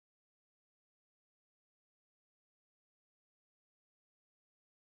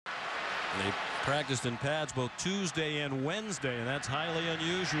They practiced in pads both Tuesday and Wednesday, and that's highly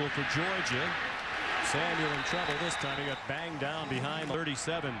unusual for Georgia. Samuel in trouble this time. He got banged down behind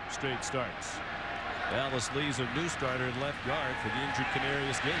 37 straight starts. Dallas Lee's a new starter at left guard for the injured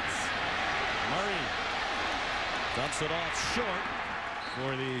Canarius Gates. Murray dumps it off short.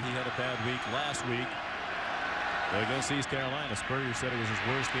 He had a bad week last week against East Carolina. Spurrier said it was his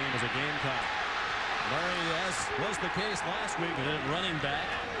worst game as a Gamecock. Murray, as was the case last week, but then running back.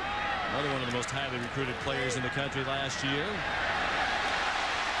 Another one of the most highly recruited players in the country last year.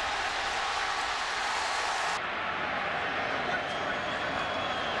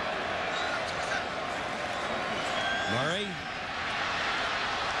 Murray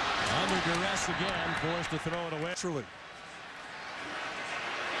under duress again, forced to throw it away. Truly.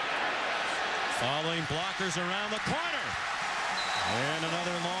 Following blockers around the corner. And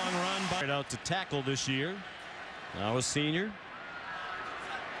another long run by out to tackle this year. Now a senior.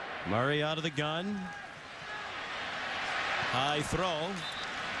 Murray out of the gun. High throw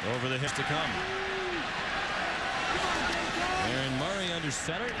over the hips to come. Aaron Murray under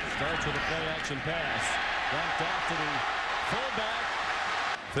center. Starts with a play action pass. Dumped off to the fullback.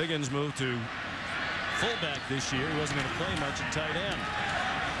 Figgins moved to fullback this year. He wasn't going to play much at tight end.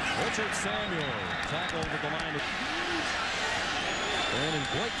 Richard Samuel tackled with the line. Melvin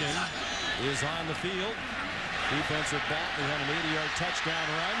Ingram is on the field. Defensive back. He had an 80-yard touchdown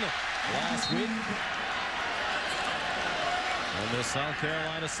run last week. And the South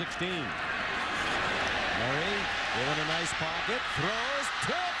Carolina 16. Murray in a nice pocket. Throws.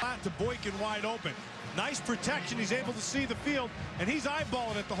 To Boykin wide open. Nice protection. He's able to see the field, and he's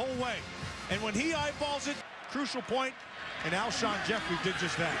eyeballing it the whole way. And when he eyeballs it, crucial point, and Alshon Jeffrey did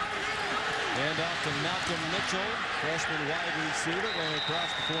just that. And off to Malcolm Mitchell, freshman wide receiver, going across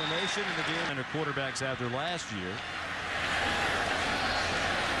the formation in the game. And their quarterbacks after last year.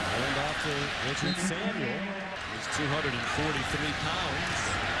 And off to Richard Samuel. He's 243 pounds.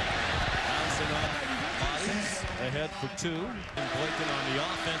 Bouncing off bodies. Ahead for two. And Boykin on the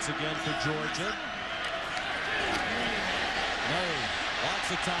offense again for Georgia. Murray, lots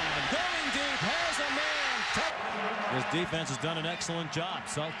of time. Going deep, has a man. His defense has done an excellent job.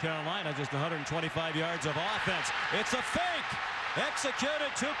 South Carolina just 125 yards of offense. It's a fake.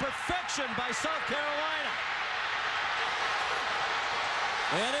 Executed to perfection by South Carolina.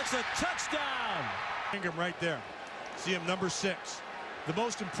 And it's a touchdown. Ingram right there. See him, number 6. The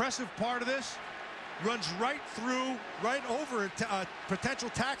most impressive part of this, runs right through, right over a potential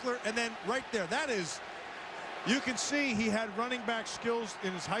tackler, and then right there. That is, you can see he had running back skills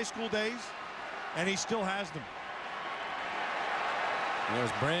in his high school days, and he still has them.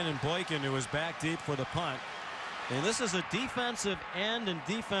 There's Brandon Boykin, who was back deep for the punt. And this is a defensive end and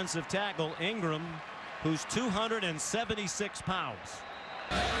defensive tackle, Ingram, who's 276 pounds.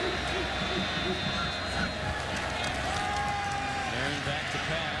 Aaron back to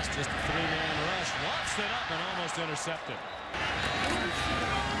pass, just a 3-man rush. Lofts it up and almost intercepted.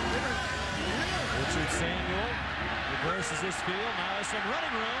 Richard Samuel reverses his field. Now has some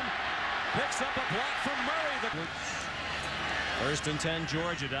running room. Picks up a block from Murray. First and 10,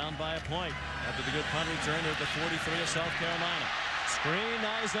 Georgia down by a point. After the good punt return at the 43 of South Carolina. Screen,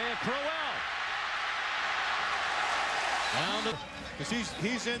 Isaiah Crowell. Down to... Because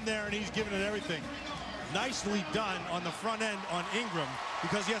he's in there and he's giving it everything. Nicely done on the front end on Ingram,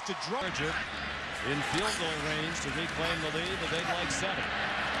 because he has to drop. Georgia in field goal range to reclaim the lead, but they'd like 7.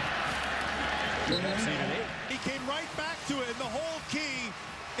 He came right back to it, and the whole key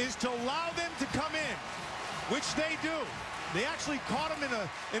is to allow them to come in, which they do. They actually caught him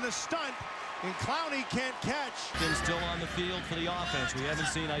in a stunt, and Clowney can't catch. And still on the field for the offense. We haven't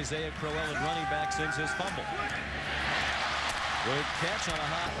seen Isaiah Crowell at running back since his fumble. Good catch on a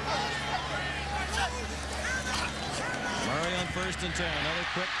hot. Murray on first and 10. Another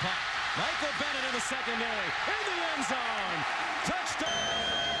quick punt. Michael Bennett in the secondary. In the end zone. Touchdown.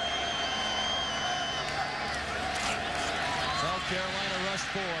 South Carolina rush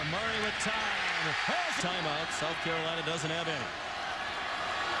 4. Murray with time. Has timeout. South Carolina doesn't have any.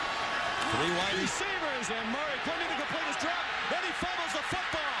 3 wide receivers, and Murray couldn't even complete his drop. Then he fumbles the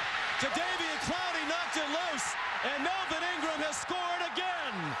football. Jadeveon Clowney knocked it loose, and Melvin Ingram has scored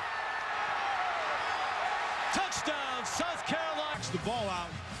again. Touchdown, South Carolina. The ball out,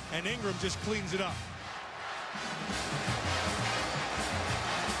 and Ingram just cleans it up.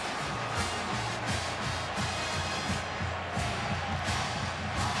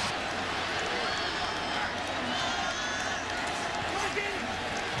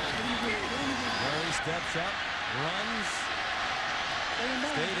 Murray steps up, runs,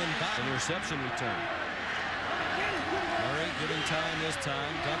 stayed in back. Interception return. Murray giving time this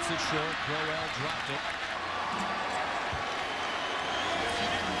time. Dumps it short. Crowell dropped it.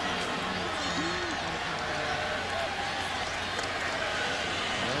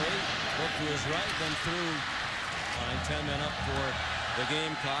 Murray looked to his right, then through. 10 men up for the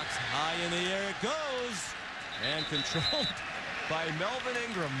Gamecocks. High in the air it goes. And controlled by Melvin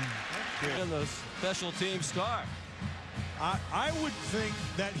Ingram. And the special team star. I would think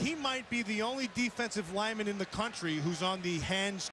that he might be the only defensive lineman in the country who's on the hands